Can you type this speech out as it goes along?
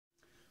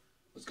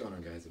What's going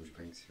on, guys?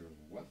 MLGPanKacez here, and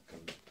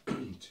welcome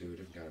to a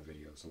different kind of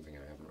video, something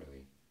I haven't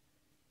really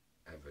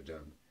ever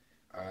done.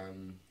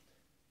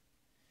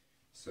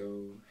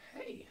 So,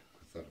 hey,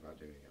 I thought about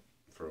doing it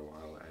for a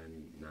while,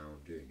 and now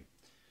I'm doing it.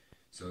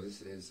 So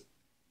this is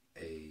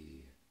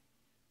a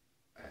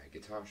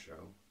guitar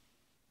show.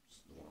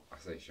 Well, I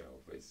say show,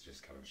 but it's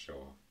just kind of show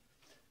off.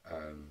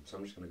 So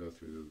I'm just going to go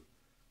through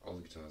all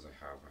the guitars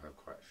I have. I have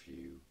quite a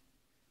few.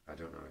 I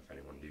don't know if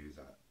anyone knew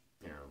that,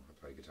 you know, I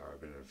play guitar.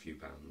 I've been in a few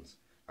bands.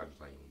 I've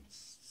been playing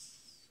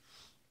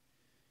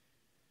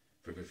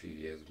for a good few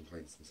years. I've been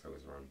playing since I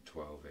was around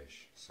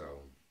 12-ish.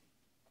 So,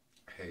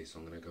 hey, so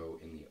I'm going to go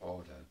in the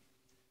order.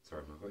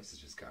 Sorry, my voice has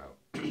just got out.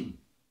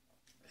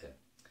 Yeah.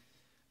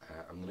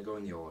 I'm going to go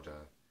in the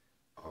order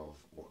of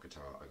what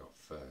guitar I got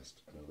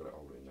first. And I've got it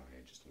all written down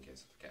here just in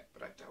case I forget,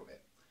 but I doubt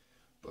it.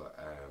 But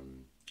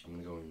I'm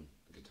going to go in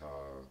the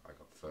guitar I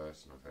got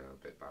first, and I'll tell you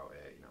a bit about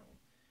it, you know,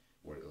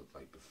 what it looked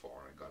like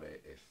before I got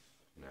it, if,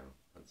 you know,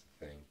 that's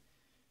a thing.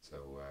 So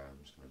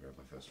I'm just going to grab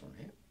my first one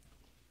here.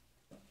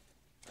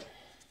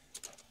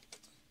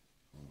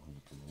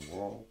 On the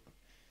wall.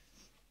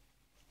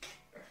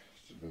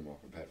 Should have been more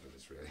prepared for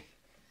this, really.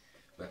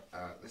 But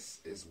this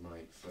is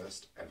my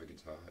first ever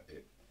guitar.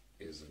 It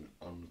is an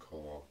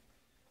Encore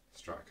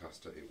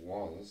Stratocaster. It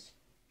was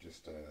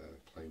just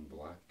plain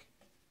black.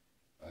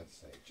 I'd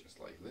say just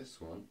like this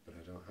one, but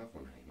I don't have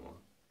one anymore.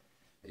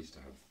 I used to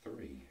have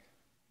three,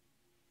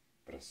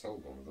 but I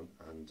sold one of them,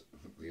 and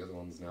the other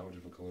one's now a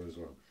different colour as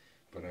well.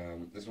 But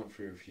this went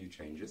through a few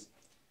changes.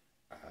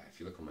 If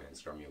you look on my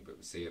Instagram, you'll be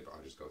able to see it, but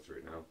I'll just go through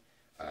it now.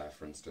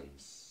 For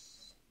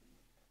instance,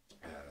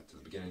 to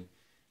the beginning,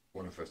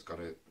 when I first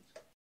got it,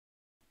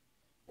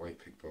 white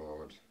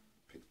pickboard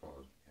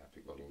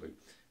will do.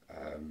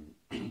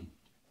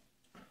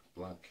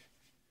 Black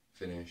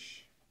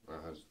finish.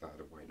 That had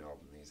a white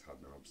knob, and these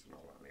had knobs and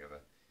all that and the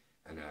other.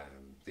 And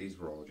these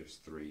were all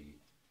just three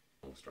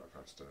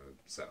Stratocaster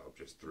setup,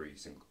 just three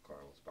single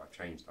coils. But I've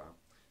changed that.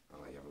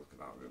 I'll let you have a look at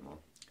that a bit more.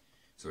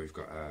 So we've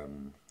got a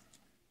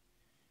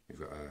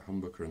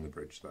humbucker in the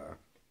bridge there.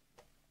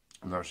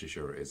 I'm not actually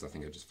sure it is. I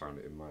think I just found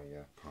it in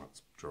my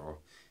parts drawer.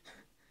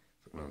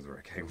 Who knows where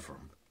it came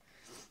from.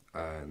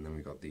 And then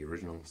we got the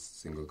original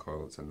single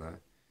coil that's in there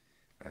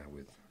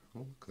with, oh,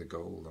 look at the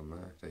gold on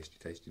there,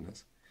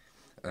 tastiness.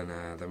 And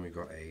then we've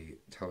got a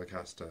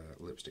Telecaster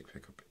lipstick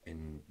pickup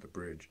in the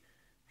bridge,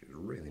 which is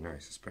really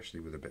nice, especially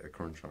with a bit of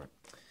crunch on it.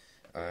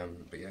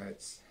 But yeah,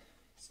 it's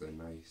a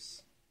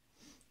nice,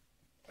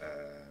 I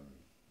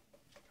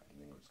can't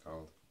think what it's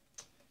called,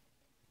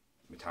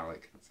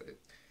 metallic, that's it.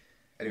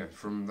 Anyway,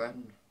 from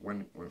then,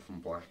 when it went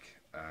from black,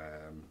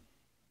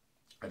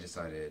 I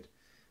decided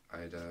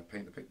I'd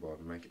paint the pickboard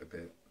and make it a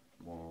bit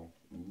more,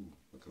 ooh,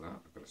 look at that,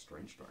 I've got a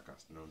strange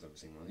Stratocaster, no one's ever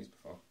seen one of these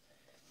before.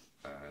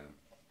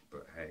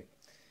 But hey.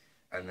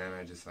 And then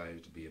I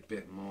decided to be a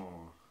bit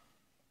more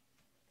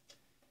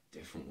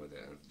different with it.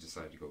 I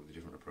decided to go with a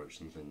different approach,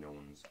 something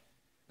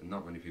and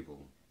not many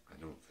people, I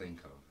don't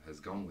think of, has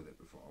gone with it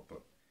before.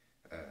 But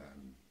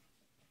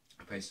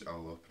I pasted it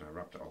all up and I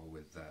wrapped it all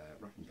with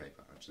wrapping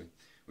paper, actually,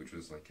 which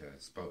was like a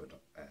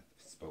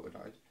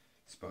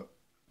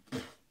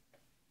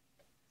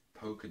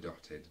polka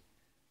dotted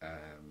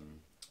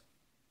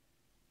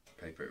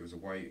paper. It was a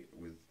white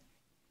with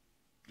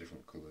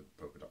different coloured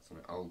polka dots on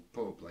it. I'll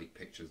put up like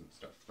pictures and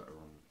stuff that are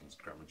on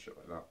Instagram and shit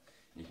like that.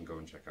 And you can go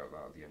and check out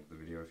that at the end of the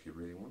video if you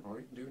really want, or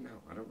you can do it now.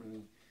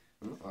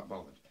 I'm not that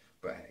bothered.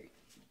 But hey,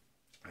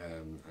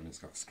 and it's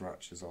got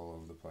scratches all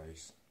over the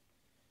place,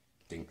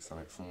 dinks on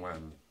it from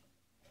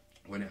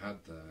when it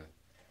had the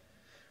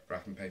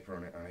wrapping paper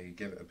on it. I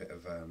gave it a bit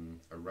of a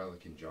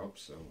relicking job,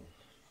 so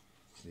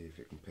see if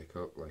it can pick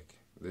up. Like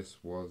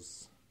this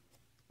was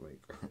like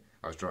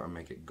I was trying to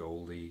make it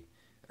goldy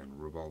and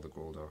rub all the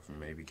gold off and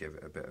maybe give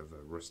it a bit of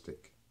a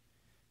rustic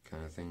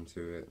kind of thing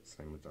to it.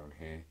 Same with down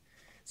here.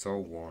 It's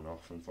all worn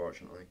off,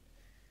 unfortunately,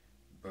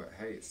 but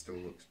hey, it still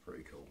looks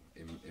pretty cool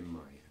in my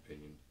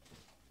opinion.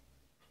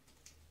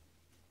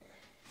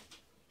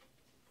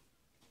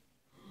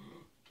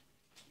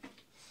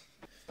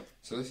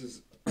 So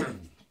this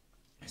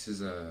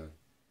is a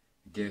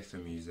gear for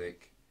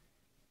music.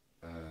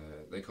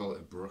 They call it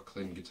a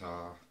Brooklyn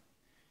guitar,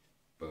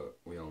 but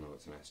we all know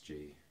it's an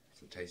SG.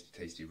 It's a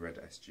tasty red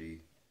SG.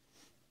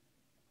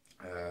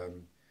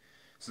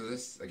 So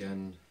this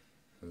again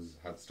has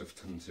had stuff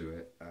done to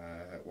it.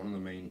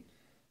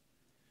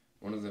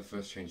 One of the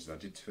first changes I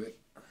did to it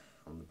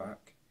on the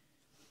back.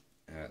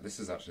 This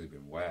has actually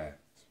been wear,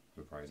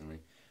 surprisingly,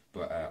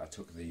 but I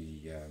took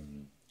the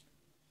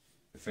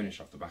finish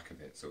off the back of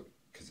it, so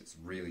because it's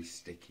really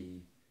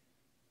sticky,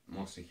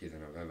 more sticky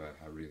than I've ever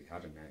really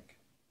had a neck.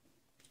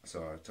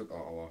 So I took that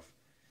all off,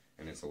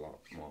 and it's a lot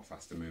more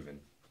faster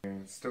moving.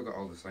 It's still got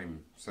all the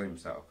same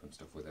setup and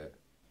stuff with it,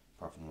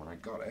 apart from when I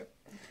got it.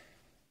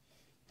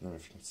 I don't know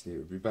if you can see, it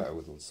would be better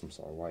with some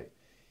sort of light.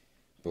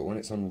 But when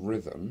it's on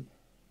rhythm,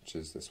 which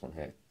is this one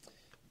here,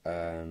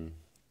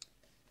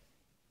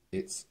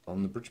 it's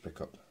on the bridge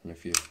pickup, and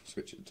if you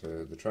switch it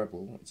to the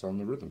treble, it's on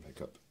the rhythm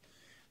pickup,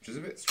 which is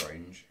a bit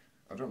strange.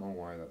 I don't know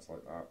why that's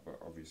like that, but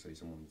obviously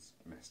someone's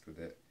messed with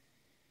it.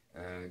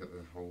 Got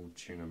the whole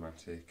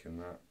Tune-o-matic, and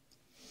that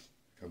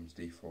comes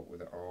default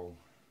with it all.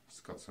 It's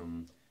got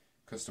some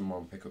custom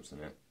wound pickups in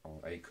it, or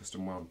a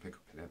custom wound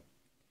pickup in it,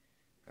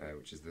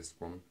 which is this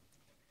one.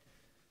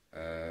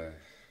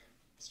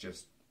 It's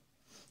just,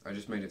 I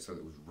just made it so that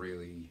it was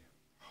really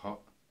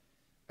hot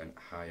and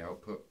high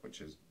output,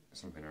 which is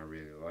something I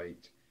really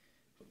liked.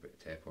 Put a bit of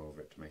tape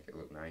over it to make it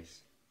look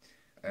nice.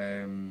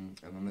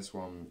 And on this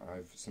one,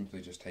 I've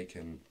simply just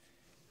taken,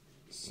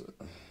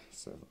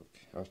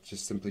 I've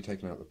just simply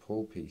taken out the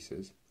pull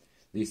pieces.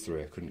 These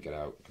three I couldn't get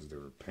out because they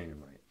were a pain in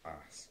my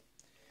ass.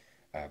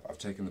 I've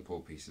taken the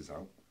pull pieces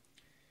out,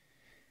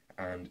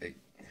 and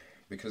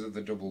because of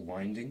the double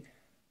winding,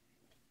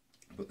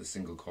 but the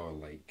single coil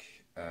like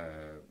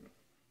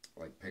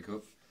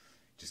pickup,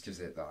 just gives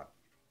it that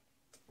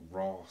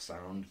raw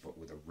sound, but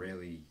with a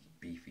really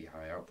beefy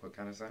high output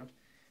kind of sound,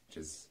 which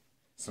is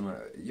some,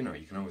 you know,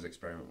 you can always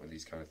experiment with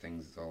these kind of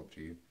things. It's all up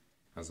to you.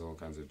 Has all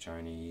kinds of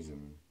Chinese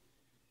and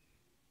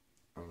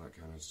all that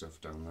kind of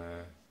stuff down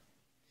there.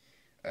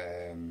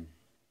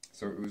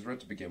 So it was red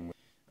to begin with.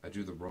 I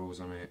drew the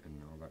rose on it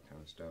and all that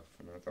kind of stuff,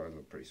 and I thought it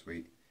looked pretty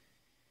sweet.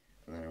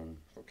 And then I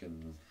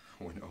fucking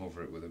went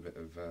over it with a bit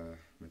of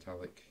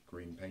metallic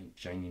green paint,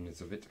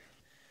 shininess of it.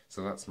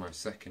 So that's my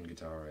second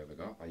guitar I ever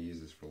got. I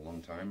used this for a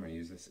long time. I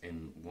used this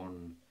in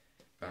one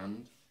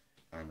band,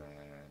 and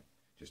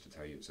just to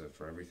tell you, it's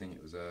for everything.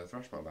 It was a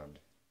thrash metal band,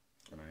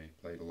 and I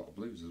played a lot of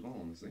blues as well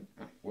on this thing.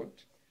 It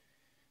worked.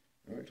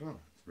 It worked well.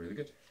 It's really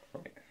good.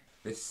 Right.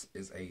 This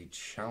is a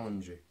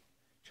Challenger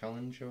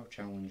Challenge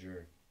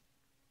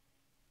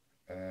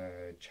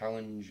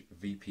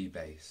VP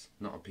bass,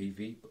 not a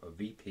PV, but a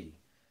VP.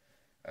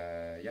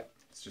 Yeah,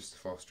 it's just a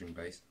 4-string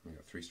bass. I've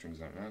got 3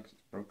 strings out now because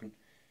it's broken.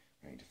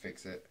 I need to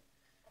fix it.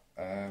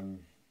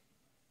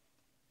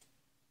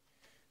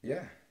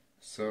 Yeah,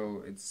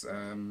 so it's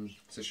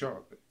a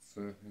short.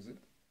 Is it?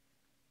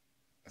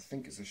 I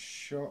think it's a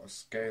shorter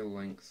scale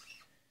length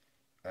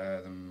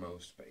than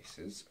most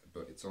basses,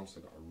 but it's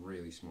also got a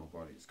really small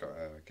body. It's got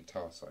a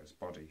guitar-sized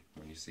body.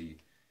 When you see,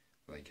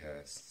 like,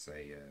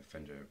 say,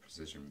 Fender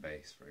Precision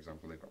bass, for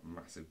example, they've got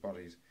massive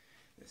bodies.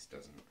 This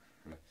doesn't.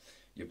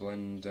 Your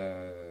blend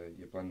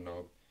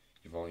knob,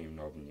 your volume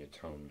knob, and your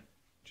tone,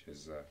 which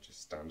is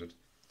just standard.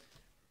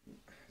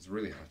 It's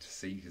really hard to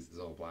see because it's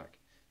all black,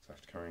 so I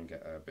have to carry and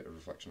get a bit of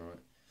reflection on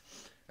it.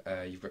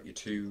 You've got your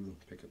 2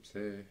 pickups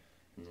here,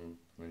 and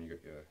then you've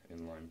got your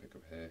inline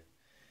pickup here,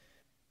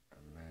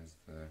 and there's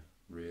the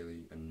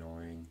really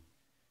annoying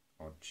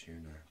odd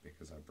tuner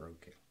because I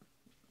broke it.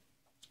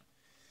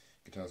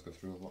 Guitars go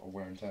through a lot of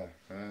wear and tear.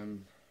 Gotta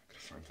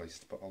find places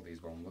to put all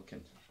these while I'm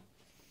looking.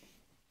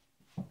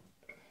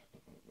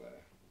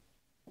 There.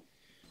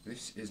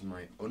 This is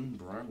my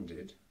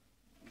unbranded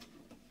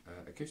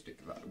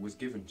acoustic that was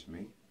given to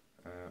me.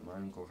 My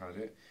uncle had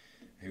it,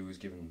 who was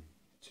given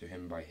to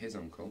him by his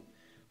uncle,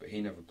 but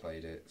he never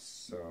played it,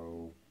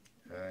 so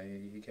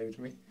he gave it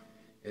to me.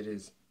 It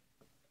is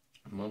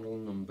model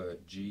number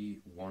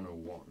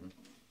G101,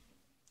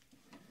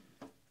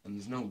 and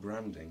there's no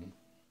branding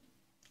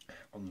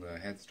on the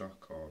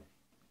headstock or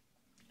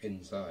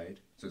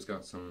inside, so it's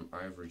got some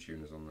ivory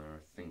tuners on there. I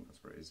think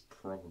that's what it is.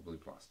 Probably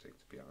plastic,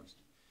 to be honest,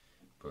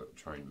 but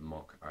try and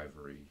mock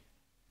ivory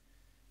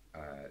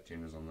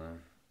tuners on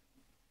there.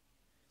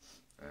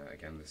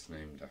 Again, this is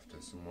named after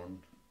someone.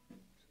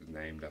 This is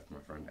named after my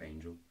friend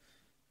Angel.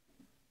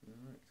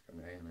 Alright, it's got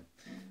an A in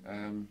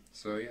it.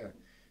 So yeah,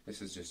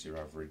 this is just your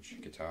average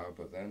guitar,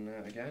 but then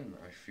again,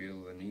 I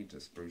feel the need to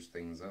spruce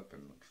things up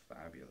and look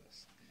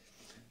fabulous.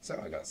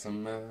 So I got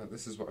some,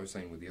 this is what I was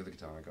saying with the other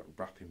guitar. I got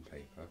wrapping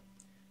paper,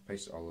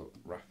 pasted it all up,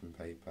 wrapping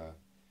paper,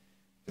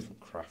 different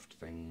craft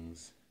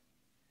things.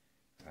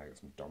 I got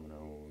some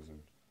dominoes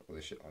and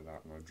other shit like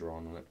that, and I've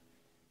drawn on it.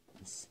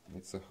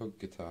 It's a hug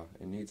guitar.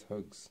 It needs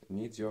hugs. It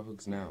needs your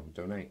hugs now.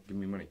 Donate. Give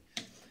me money.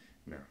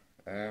 No.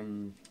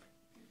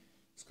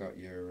 It's got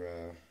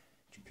your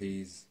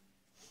trapeze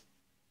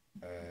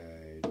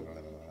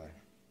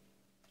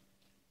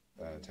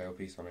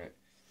tailpiece on it,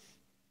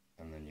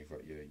 and then you've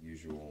got your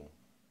usual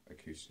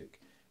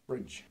acoustic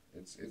bridge.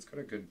 It's got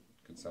a good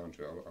sound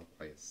to it. I'll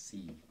play a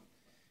C.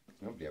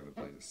 Nobody ever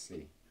plays a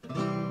C.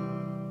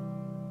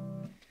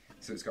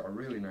 So it's got a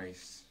really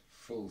nice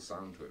full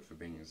sound to it for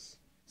being as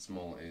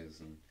small it is,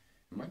 and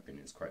in my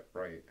opinion it's quite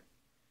bright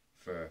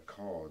for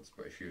chords,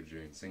 but if you're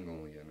doing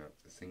singular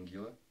notes,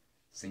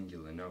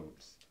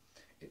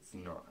 it's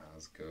not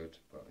as good,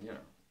 but you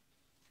know,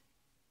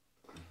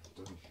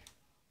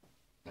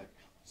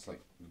 it's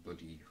like the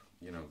bloody,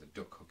 you know, the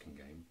duck hooking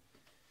game.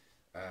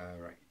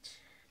 Right,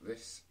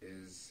 this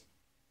is,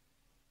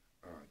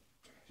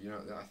 you know,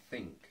 I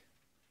think,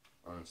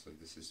 honestly,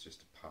 this is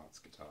just a parts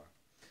guitar,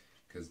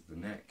 because the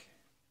neck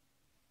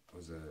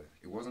was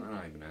it wasn't an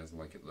Ibanez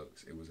like it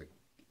looks. It was a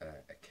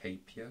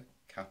Capia,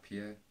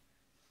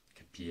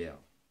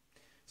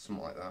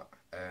 something like that.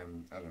 I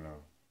don't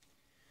know.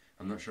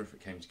 I'm not sure if it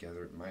came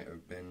together. It might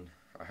have been.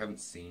 I haven't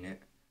seen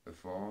it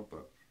before,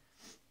 but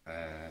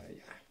yeah.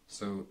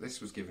 So this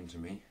was given to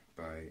me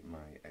by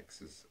my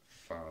ex's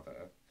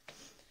father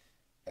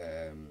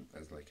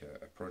as like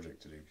a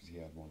project to do, because he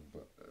had one,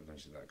 but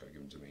eventually that got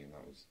given to me, and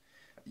that was,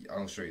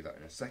 I'll show you that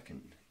in a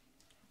second.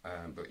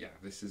 But yeah,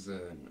 this is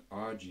an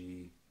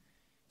RG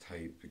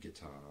type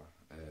guitar,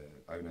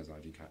 Ibanez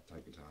RG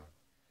type guitar.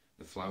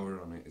 The flower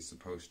on it is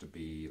supposed to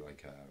be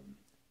like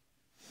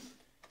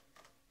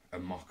a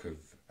mock of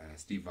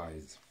Steve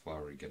Vai's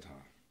flowery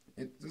guitar.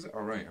 It does it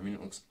alright. I mean,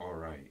 it looks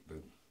alright,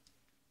 but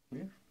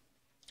yeah.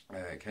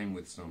 It came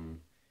with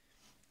some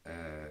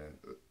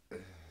the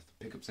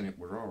pickups in it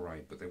were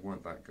alright, but they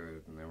weren't that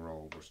good, and they were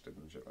all rusted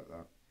and shit like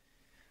that.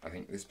 I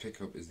think this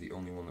pickup is the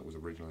only one that was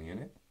originally in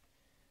it.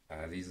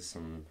 These are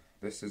some.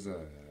 This is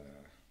the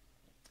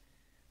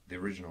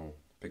original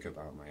pickup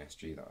out of my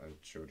SG that I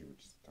showed you,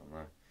 which is down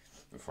there,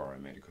 before I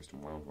made a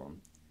custom wound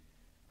one.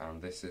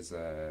 And this is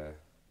a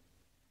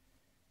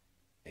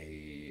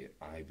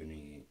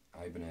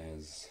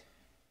Ibanez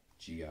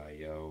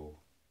GIO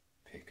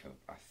pickup,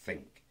 I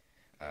think.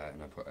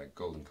 And I put a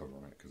golden cover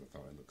on it because I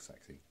thought it looked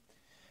sexy.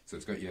 So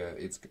it's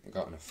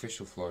got an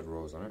official Floyd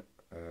Rose on it.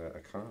 I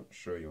can't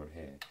show you on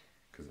here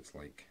because it's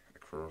like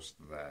across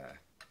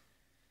there.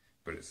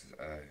 But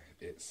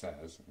it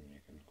says, and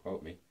you can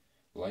quote me,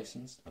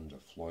 licensed under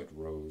Floyd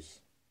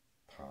Rose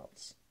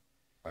parts.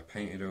 I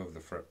painted over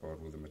the fretboard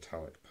with a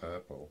metallic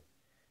purple,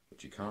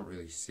 which you can't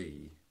really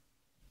see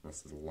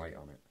unless there's a light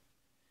on it,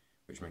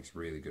 which makes it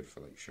really good for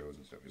like shows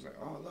and stuff. It's like,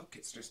 oh look,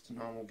 it's just a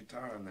normal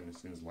guitar, and then as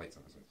soon as the light's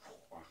on, it's like,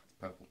 oh, it's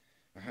purple.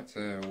 I had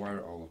to wire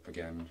it all up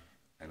again,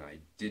 and I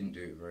didn't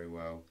do it very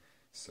well,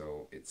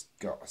 so it's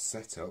got a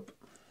setup,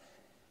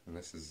 and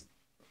this is,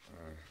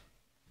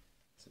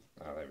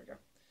 there we go.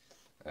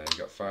 You've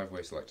got a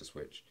 5-way selector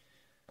switch.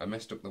 I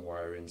messed up the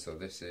wiring, so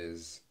this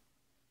is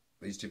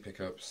these two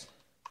pickups,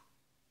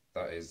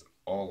 that is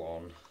all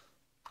on,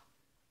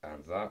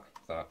 and that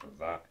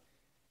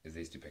is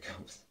these two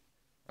pickups.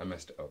 I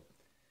messed it up,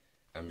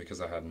 and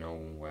because I had no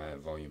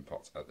volume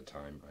pots at the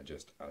time, I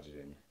just added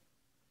in,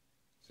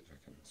 see if I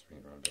can swing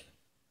it around it,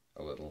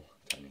 a little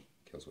tiny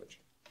kill switch.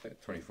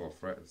 24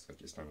 fret, it's like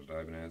your standard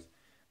Ibanez.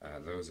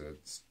 Those are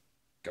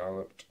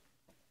scalloped,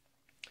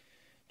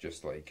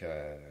 just like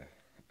a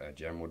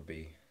gem would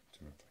be.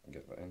 Don't know if I can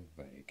get that in.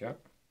 There you go.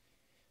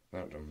 I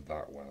haven't done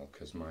that well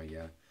because my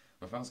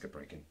files get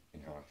breaking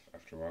in half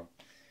after a while,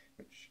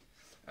 which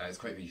is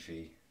quite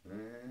beefy.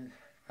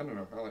 I don't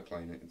know, I like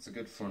playing it. It's a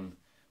good fun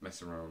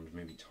mess around,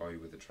 maybe toy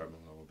with the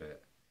tremolo a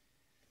bit,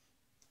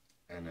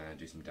 and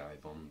do some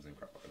dive bombs and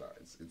crap like that.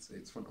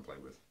 It's fun to play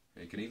with.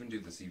 You can even do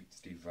the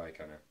Steve Vai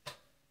kind of.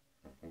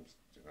 Oops,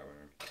 do that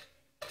one.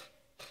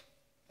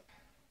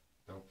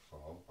 Don't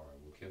fall, or I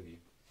will kill you.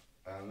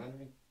 And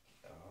then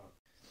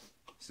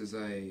this is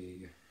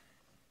a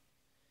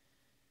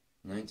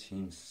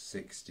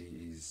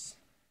 1960s.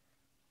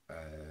 I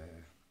don't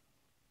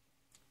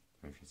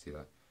know if you can see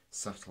that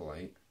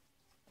satellite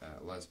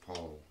Les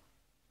Paul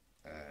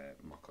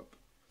mock-up.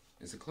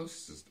 It's the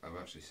closest I've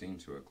actually seen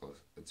to a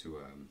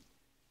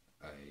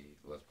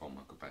Les Paul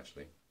mock-up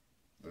actually.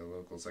 The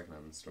local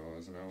second-hand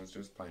stores, and I was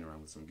just playing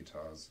around with some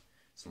guitars,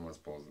 some Les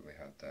Pauls that they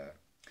had there,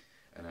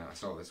 and I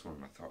saw this one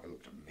and I thought it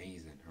looked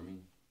amazing. I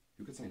mean,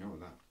 who could say no to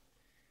that?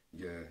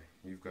 Yeah,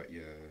 you've got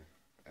your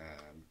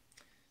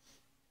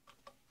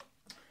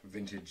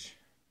vintage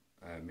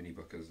mini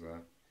buckers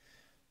there.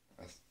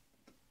 I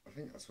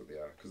think that's what they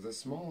are, because they're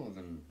smaller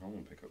than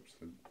normal pickups.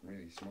 They're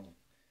really small.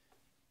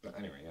 But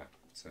anyway, yeah,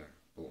 it's a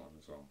bull on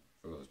as well,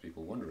 for those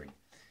people wondering.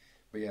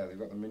 But yeah, they've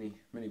got the mini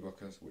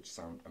buckers, which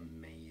sound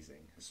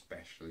amazing,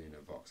 especially in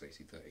a Vox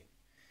AC30.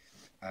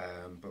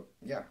 But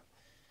yeah,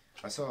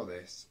 I saw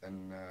this,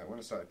 and when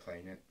I started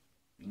playing it,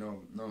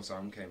 no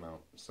sound came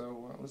out.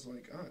 So I was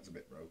like, oh, it's a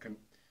bit broken.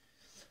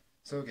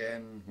 So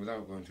again,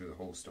 without going through the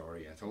whole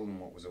story, I told them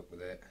what was up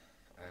with it,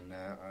 and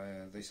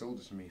they sold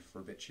it to me for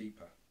a bit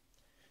cheaper.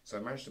 So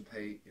I managed to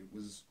pay, it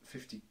was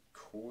 50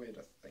 quid,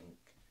 I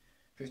think,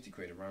 50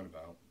 quid around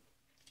about,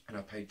 and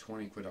I paid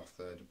 20 quid off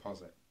the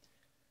deposit.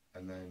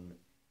 And then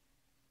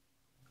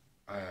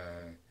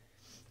I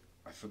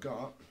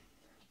forgot,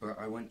 but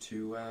I went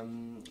to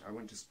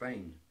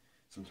Spain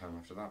sometime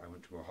after that. I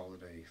went to a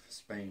holiday for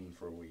Spain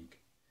for a week.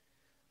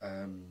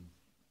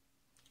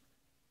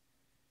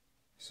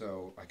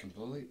 So I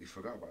completely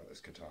forgot about this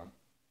guitar.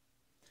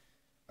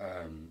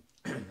 And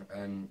me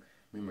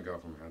and my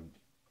girlfriend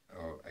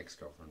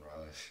ex-girlfriend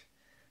rather,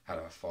 had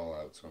a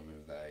fallout when we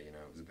were there. You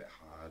know, it was a bit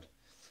hard.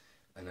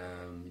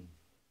 And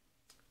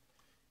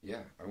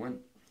yeah,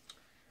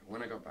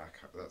 when I got back,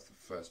 that's the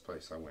first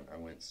place I went. I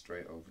went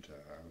straight over to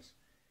her house,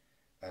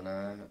 and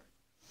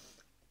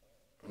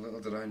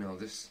little did I know,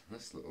 this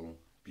little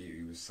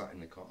beauty was sat in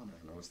the corner,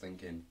 and I was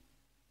thinking,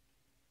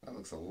 that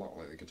looks a lot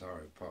like the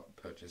guitar I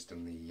purchased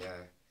in the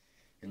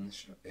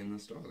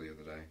store the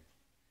other day.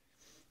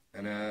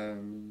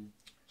 And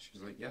she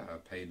was like, yeah, I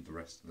paid the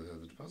rest of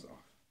the deposit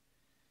off.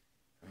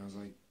 And I was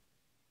like,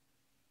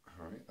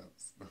 alright,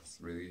 that's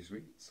really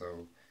sweet.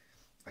 So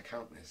I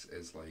count this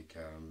as like,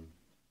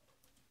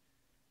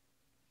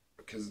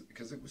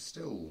 because it was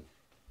still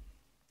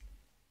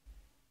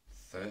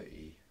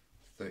 30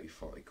 30,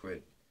 40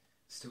 quid.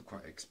 It's still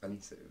quite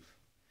expensive,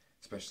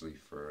 especially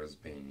for us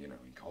being, you know,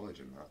 in college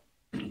and that.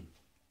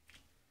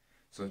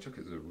 So I took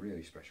it as a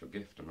really special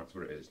gift, and that's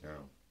what it is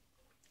now.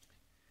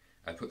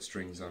 I put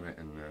strings on it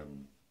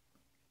and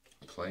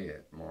play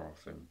it more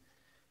often,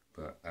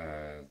 but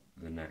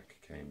the neck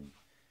came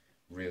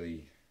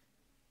really,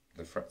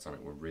 the frets on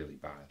it were really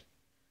bad,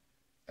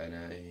 and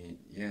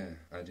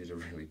I did a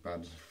really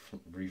bad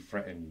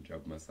refretting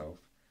job myself.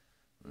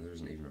 There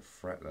isn't even a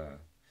fret there,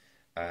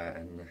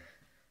 and it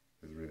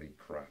was really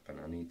crap, and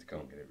I need to go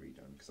and get it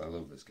redone because I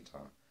love this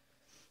guitar.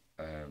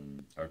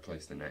 I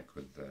replaced the neck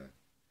with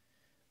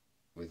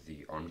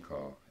the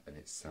Encore, and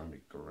it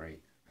sounded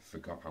great. I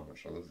forgot how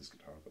much I love this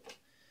guitar, but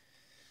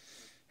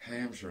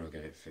hey, I'm sure I'll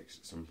get it fixed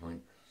at some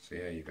point. So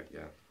yeah, you got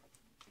your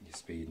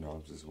speed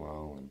knobs as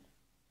well, and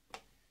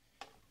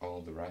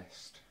all the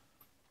rest.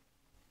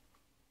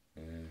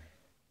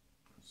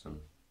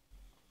 Some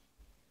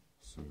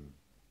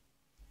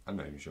I'm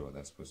not even sure what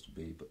they're supposed to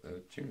be, but they're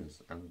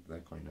tuners, and they're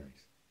quite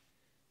nice.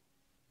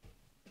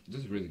 It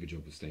does a really good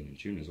job of staying in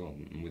tune as well,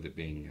 and with it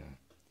being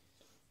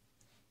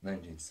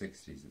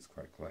 1960s, it's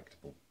quite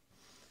collectible.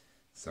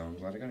 So I'm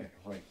glad I got it.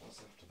 Wait, what's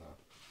after that?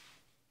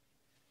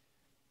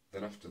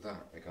 Then after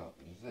that, I got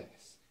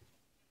this.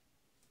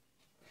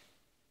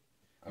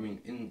 I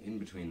mean, in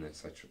between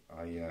this,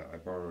 I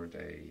borrowed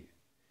a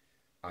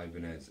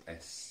Ibanez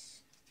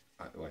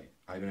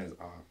Ibanez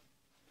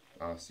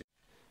RC.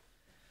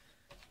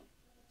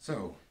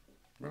 So,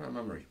 run out of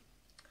memory.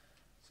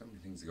 So many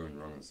things are going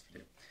wrong in this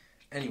video.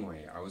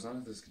 Anyway, I was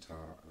on this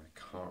guitar, and I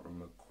can't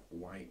remember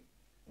quite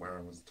where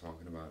I was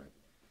talking about it.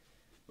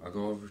 I'll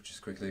go over it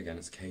just quickly again.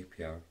 It's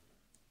KPR.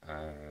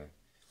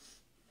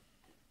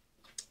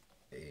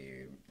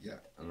 Yeah,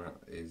 and that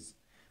is,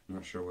 I'm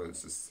not sure whether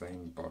it's the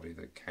same body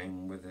that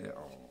came with it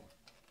or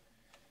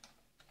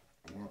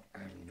what. I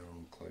have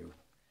no clue.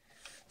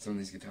 Some of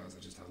these guitars I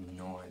just have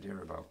no idea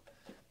about.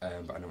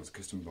 But I know it's a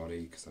custom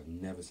body because I've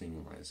never seen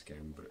one like this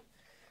again. But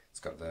it's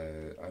got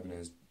the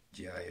Ibanez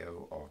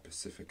GIO or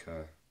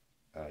Pacifica,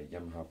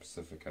 Yamaha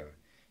Pacifica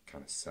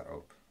kind of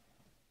setup,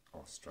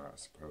 or Strat, I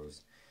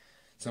suppose.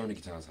 So many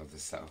guitars have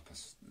this setup.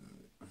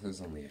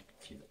 There's only a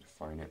few that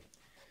define it.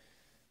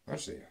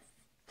 Actually,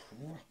 a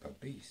proper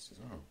beast as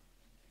well.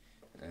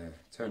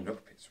 Turned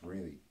up, it's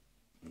really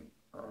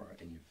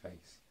in your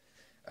face.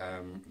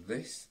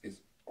 This is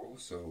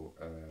also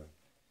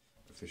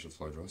official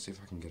Floyd Rose. See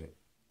if I can get it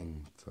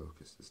in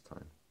focus this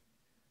time.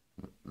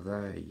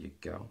 There you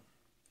go.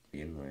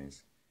 The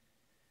inlays.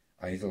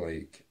 I either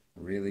like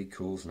really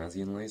cool snazzy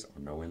inlays or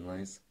no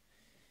inlays.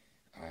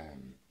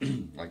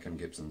 Like on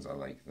Gibsons, I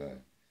like the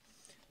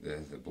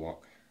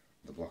block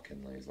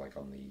inlays, like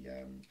on the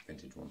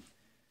vintage one.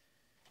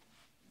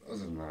 Other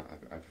than that,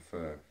 I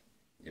prefer,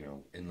 you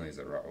know, inlays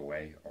that are out of the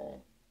way or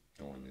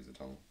no inlays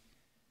at all.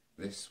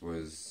 This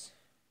was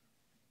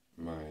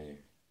my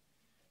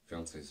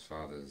fiance's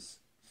father's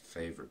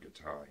favourite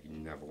guitar. He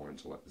never wanted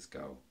to let this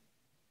go,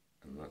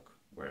 and look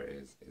where it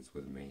is. It's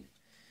with me,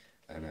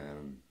 and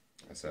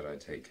I said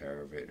I'd take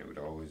care of it, and it would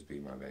always be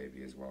my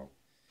baby as well,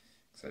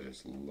 because I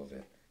just love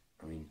it.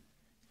 I mean,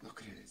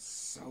 look at it, it's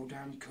so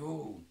damn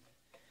cool.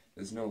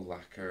 There's no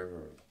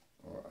lacquer,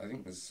 or I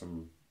think there's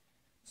some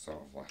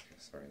sort of lacquer.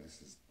 Sorry,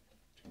 this is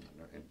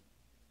not in.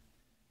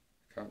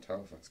 I can't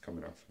tell if that's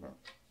coming off or not.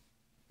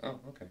 Oh,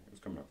 okay, it was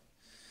coming off.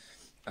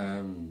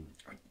 I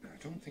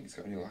don't think it's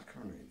got any lacquer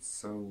on it. It's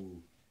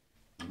so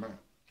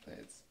matte that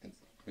it's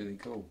really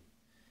cool.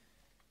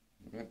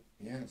 But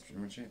yeah, that's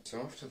pretty much it.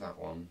 So after that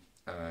one,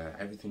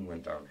 everything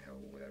went downhill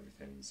with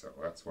everything. So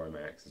that's why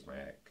my ex is my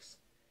ex.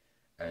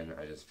 And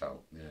I just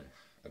felt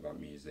about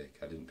music.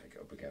 I didn't pick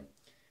it up again.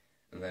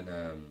 And then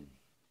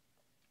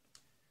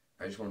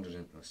I just wandered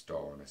into a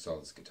store and I saw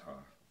this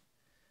guitar.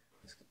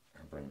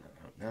 I'll bring that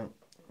out now.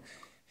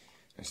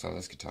 I saw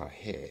this guitar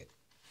here.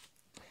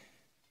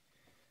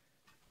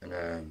 And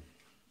I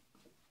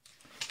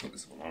put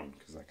this one on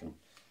because I don't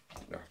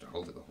have to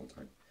hold it the whole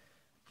time.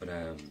 But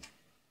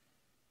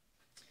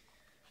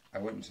I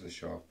went into the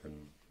shop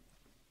and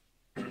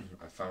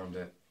I found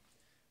it,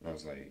 and I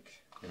was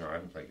like, you know, I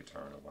haven't played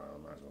guitar in a while. I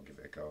might as well give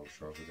it a go,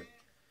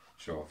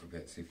 show off a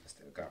bit, see if I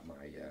still got my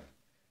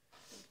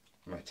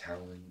my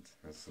talent,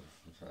 as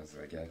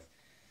I guess.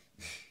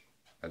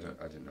 I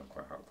didn't know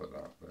quite how to put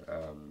that, but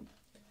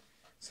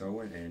so I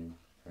went in.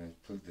 I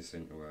plugged this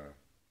into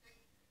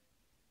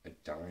a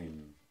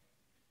dime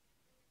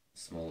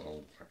small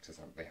little practice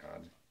amp they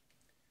had,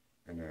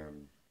 and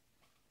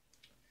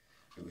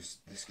it was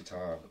this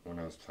guitar. When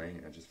I was playing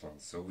it, I just found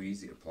it so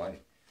easy to play,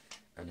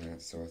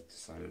 and so I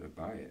decided to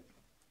buy it.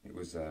 It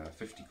was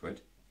 50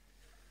 quid.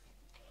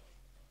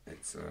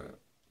 It's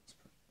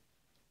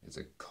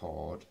a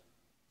chord.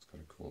 It's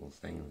got a cool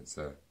thing. It's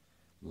a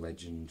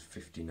Legend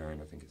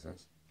 59, I think it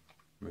says.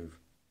 Move.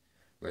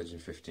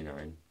 Legend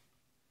 59.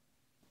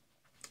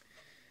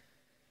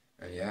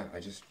 And yeah, I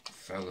just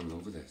fell in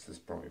love with this. This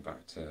brought me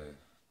back to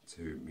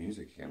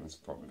music again. This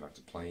brought me back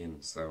to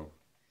playing. So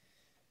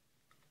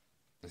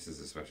this is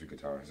a special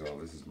guitar as well.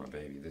 This is my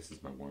baby. This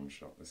is my one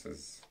shot. This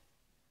is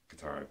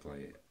guitar I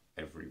play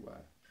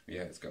everywhere.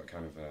 Yeah, it's got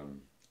kind of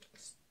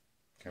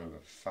a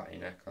fatty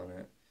neck on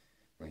it,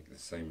 like the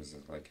same as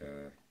like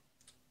a,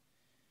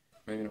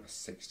 maybe not a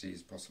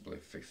 60s, possibly a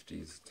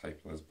 50s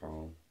type Les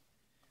Paul.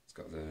 It's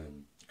got the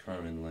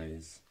crown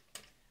inlays.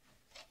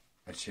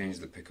 I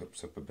changed the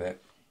pickups up a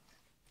bit.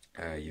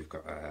 You've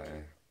got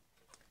I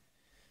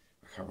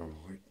can't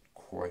remember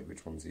quite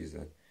which ones these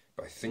are,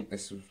 but I think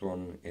this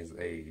one is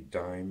a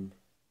dime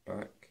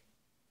back,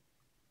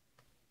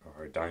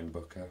 or a dime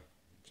bucker,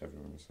 whichever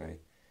you want to say,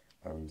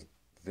 and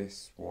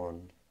this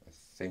one I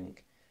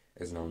think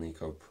is an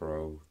Alnico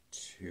Pro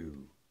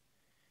 2.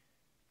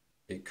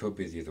 It could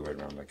be the other way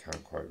around, I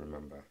can't quite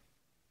remember.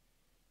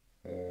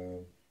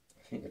 I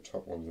think the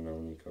top one's an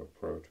Alnico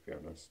Pro, to be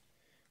honest,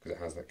 because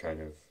it has that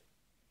kind of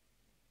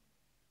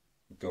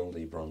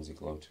goldy bronzy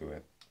glow to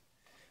it,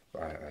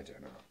 but I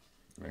don't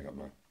know. I got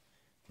my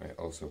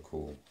also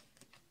cool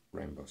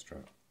rainbow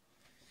strap.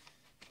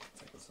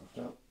 Take this off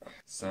now.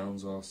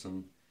 Sounds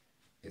awesome,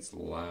 it's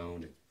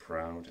loud, it's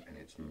proud, and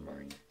it's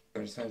mine. I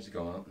decided to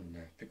go out and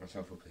pick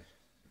myself up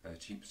a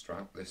cheap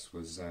strap. This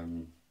was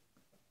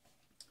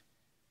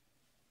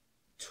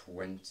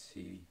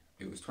 20,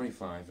 it was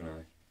 25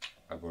 and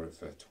I bought it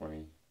for 20,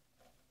 I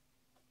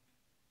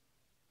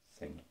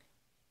think.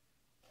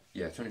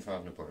 Yeah,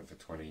 25 and I bought it for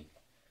 20.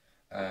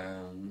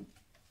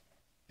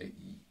 It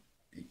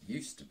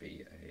used to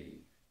be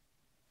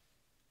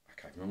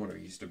I can't remember what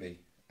it used to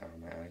be out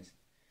of my eyes.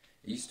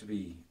 It used to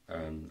be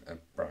a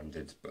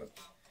branded, but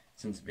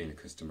since being a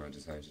customer I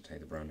decided to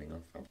take the branding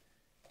off.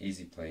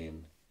 Easy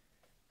playing.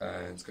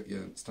 It's got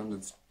your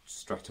standard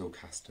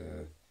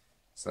Stratocaster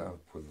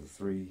setup with the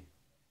three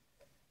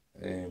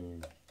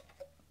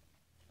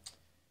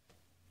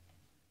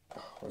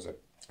what was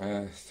it?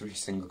 3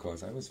 single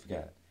coils, I always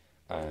forget.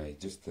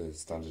 Just the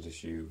standard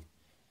issue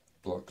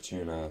block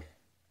tuner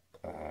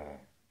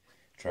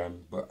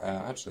tram, but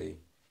actually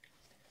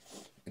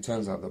it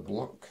turns out that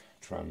block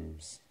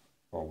trams,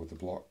 or with the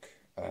block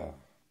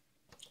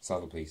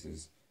saddle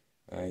pieces,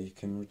 you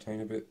can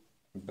retain a bit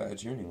better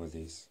tuning with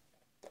these.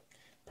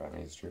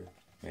 Apparently it's true,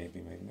 maybe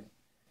not.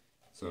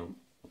 So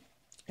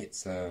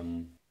it's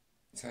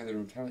either a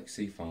metallic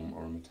seafoam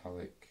or a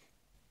metallic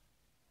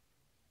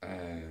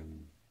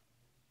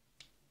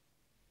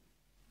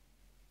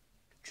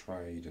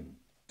Trident.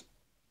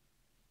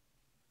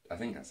 I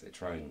think that's it,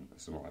 Trident, or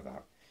something like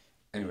that.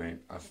 Anyway,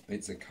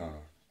 it's a car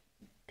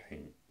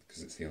paint,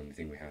 because it's the only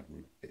thing we had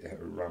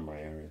around my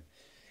area.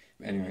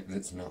 But anyway,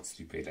 that's not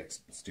stupid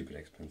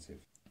expensive.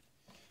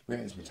 Yeah,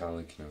 it's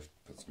metallic, and I've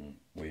put some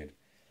weird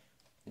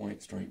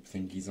white stripe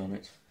thingies on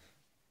it.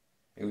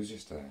 It was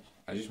just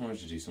I just wanted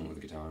to do something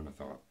with the guitar, and I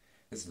thought,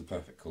 this is the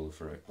perfect colour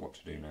for it, what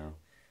to do now.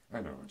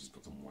 I know, I just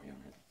put some white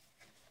on it.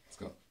 It's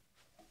got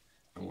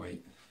a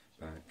white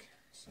back,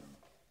 so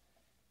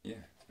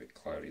yeah, it's a bit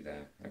cloudy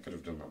there. I could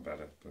have done that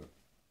better, but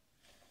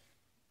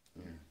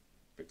yeah,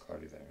 a bit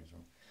cloudy there as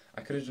well.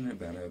 I could have done it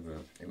better,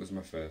 but it was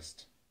my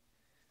first.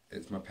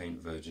 It's my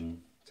paint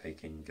virgin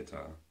taking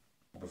guitar.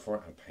 Before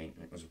it had paint,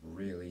 it was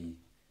really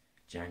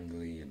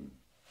jangly and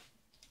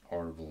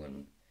horrible,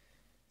 and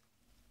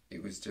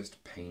it was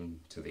just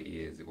pain to the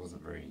ears. It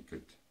wasn't very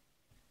good.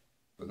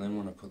 But then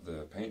when I put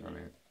the paint on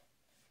it,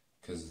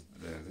 because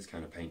this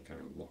kind of paint kind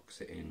of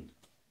locks it in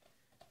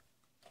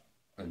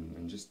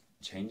and just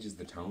changes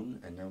the tone,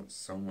 and now it's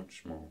so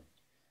much more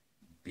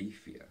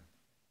beefier,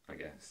 I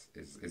guess,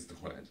 is the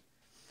word.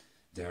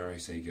 Dare I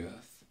say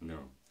girth? No.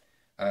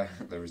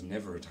 There is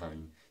never a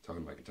time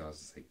talking about guitars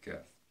to say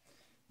girth.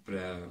 But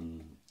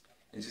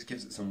it just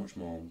gives it so much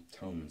more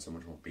tone and so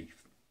much more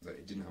beef that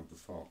it didn't have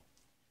before.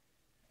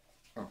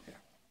 Oh yeah.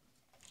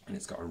 And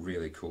it's got a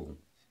really cool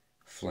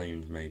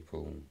flamed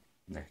maple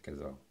neck as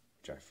well,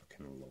 which I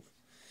fucking love.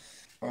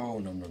 Oh,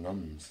 nom nom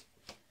noms.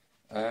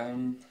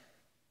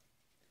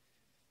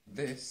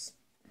 This,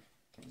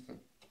 what is the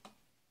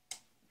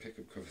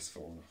pickup cover's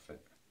fallen off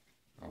it.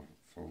 Oh,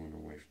 fallen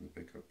away from the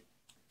pickup.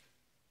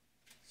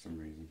 For some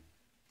reason.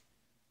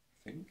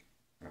 I think.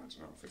 I don't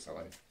know, I'll fix that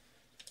later.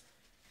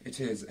 It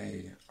is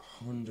a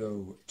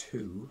Hondo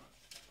 2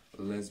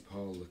 Les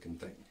Paul looking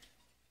thing.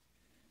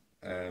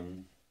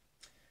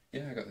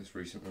 Yeah, I got this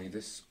recently.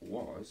 This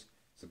was,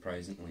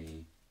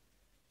 surprisingly,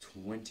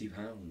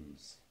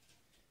 £20.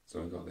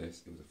 So I got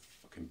this, it was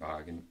a fucking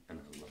bargain, and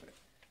I love it.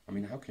 I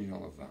mean, how can you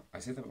not love that? I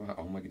say that about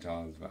all my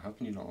guitars, but how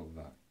can you not love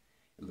that?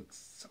 It looks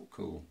so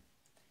cool.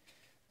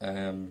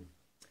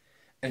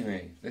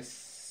 Anyway,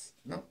 this,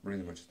 not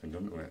really much has been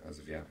done to it as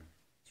of yet.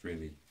 It's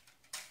really...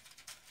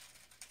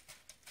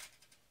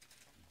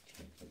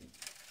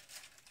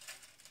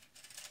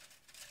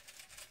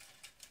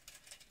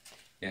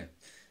 Yeah.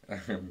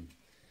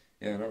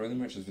 Yeah, not really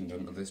much has been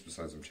done to this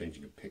besides I'm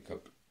changing a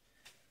pickup.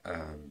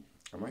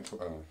 I might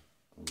put a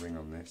ring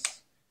on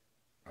this.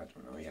 I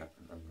don't know yet,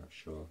 I'm not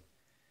sure.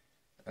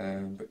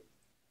 But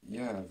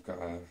yeah, I've got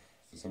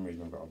for some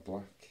reason I've got a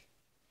black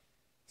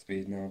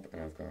speed knob,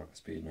 and I've got a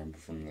speed knob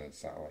from the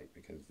satellite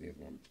because the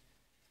other one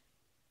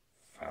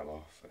fell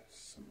off or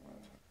somewhere.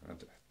 I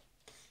don't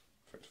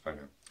have to find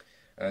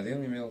out. The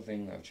only real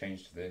thing that I've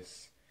changed to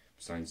this,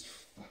 besides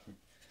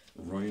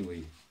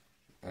royally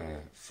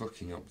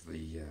fucking up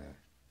the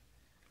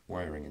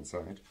wiring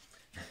inside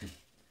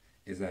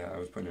is I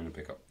was putting in a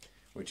pickup,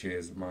 which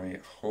is my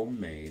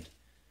homemade,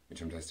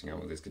 which I'm testing out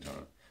with this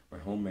guitar, my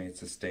homemade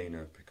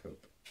sustainer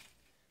pickup.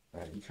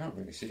 You can't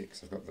really see it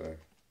because I've got the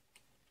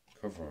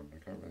cover on, I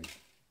can't really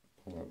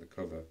pull out the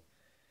cover,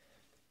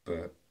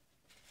 but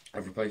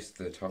I've replaced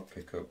the top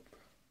pickup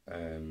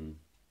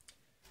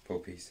 4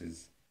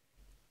 pieces,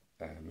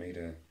 made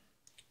a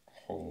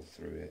hole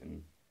through it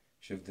and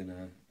shoved in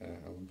a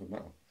lump of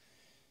metal.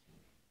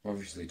 I've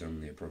obviously done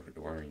the appropriate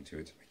wiring to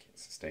it to make it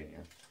sustain,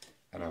 yeah.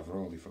 And I've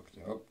royally fucked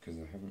it up because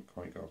I haven't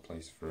quite got a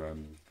place for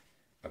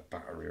a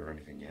battery or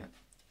anything yet.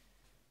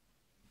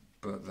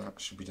 But that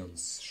should be done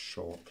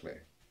shortly.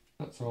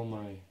 That's all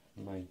my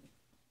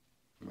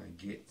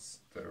gits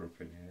that are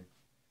up in here.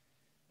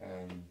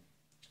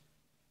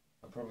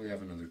 I'll probably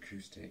have another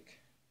acoustic.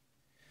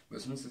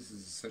 But since this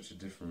is such a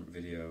different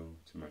video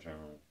to my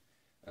channel,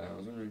 I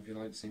was wondering if you'd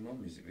like to see more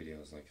music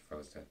videos, like if I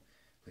was to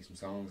play some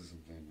songs or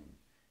something and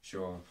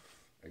show off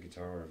a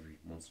guitar every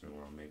once in a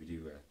while, maybe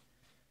do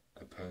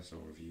a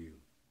personal review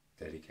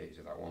dedicated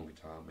to that one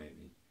guitar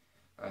maybe.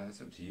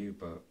 It's up to you,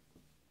 but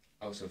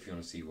also if you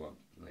want to see what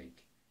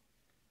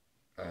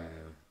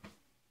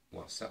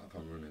setup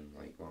I'm running,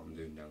 like what I'm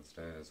doing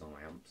downstairs, all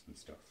my amps and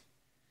stuff,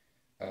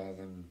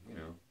 then, you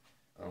know,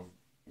 I'll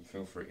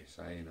feel free to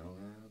say, and I'll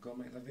go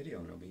make that video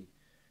and it'll be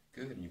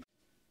good. And you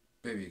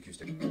baby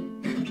acoustic.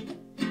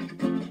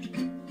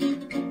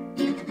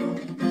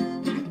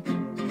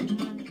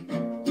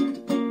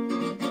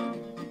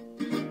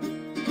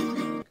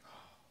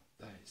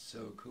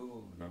 So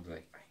cool, and I'll be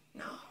like, I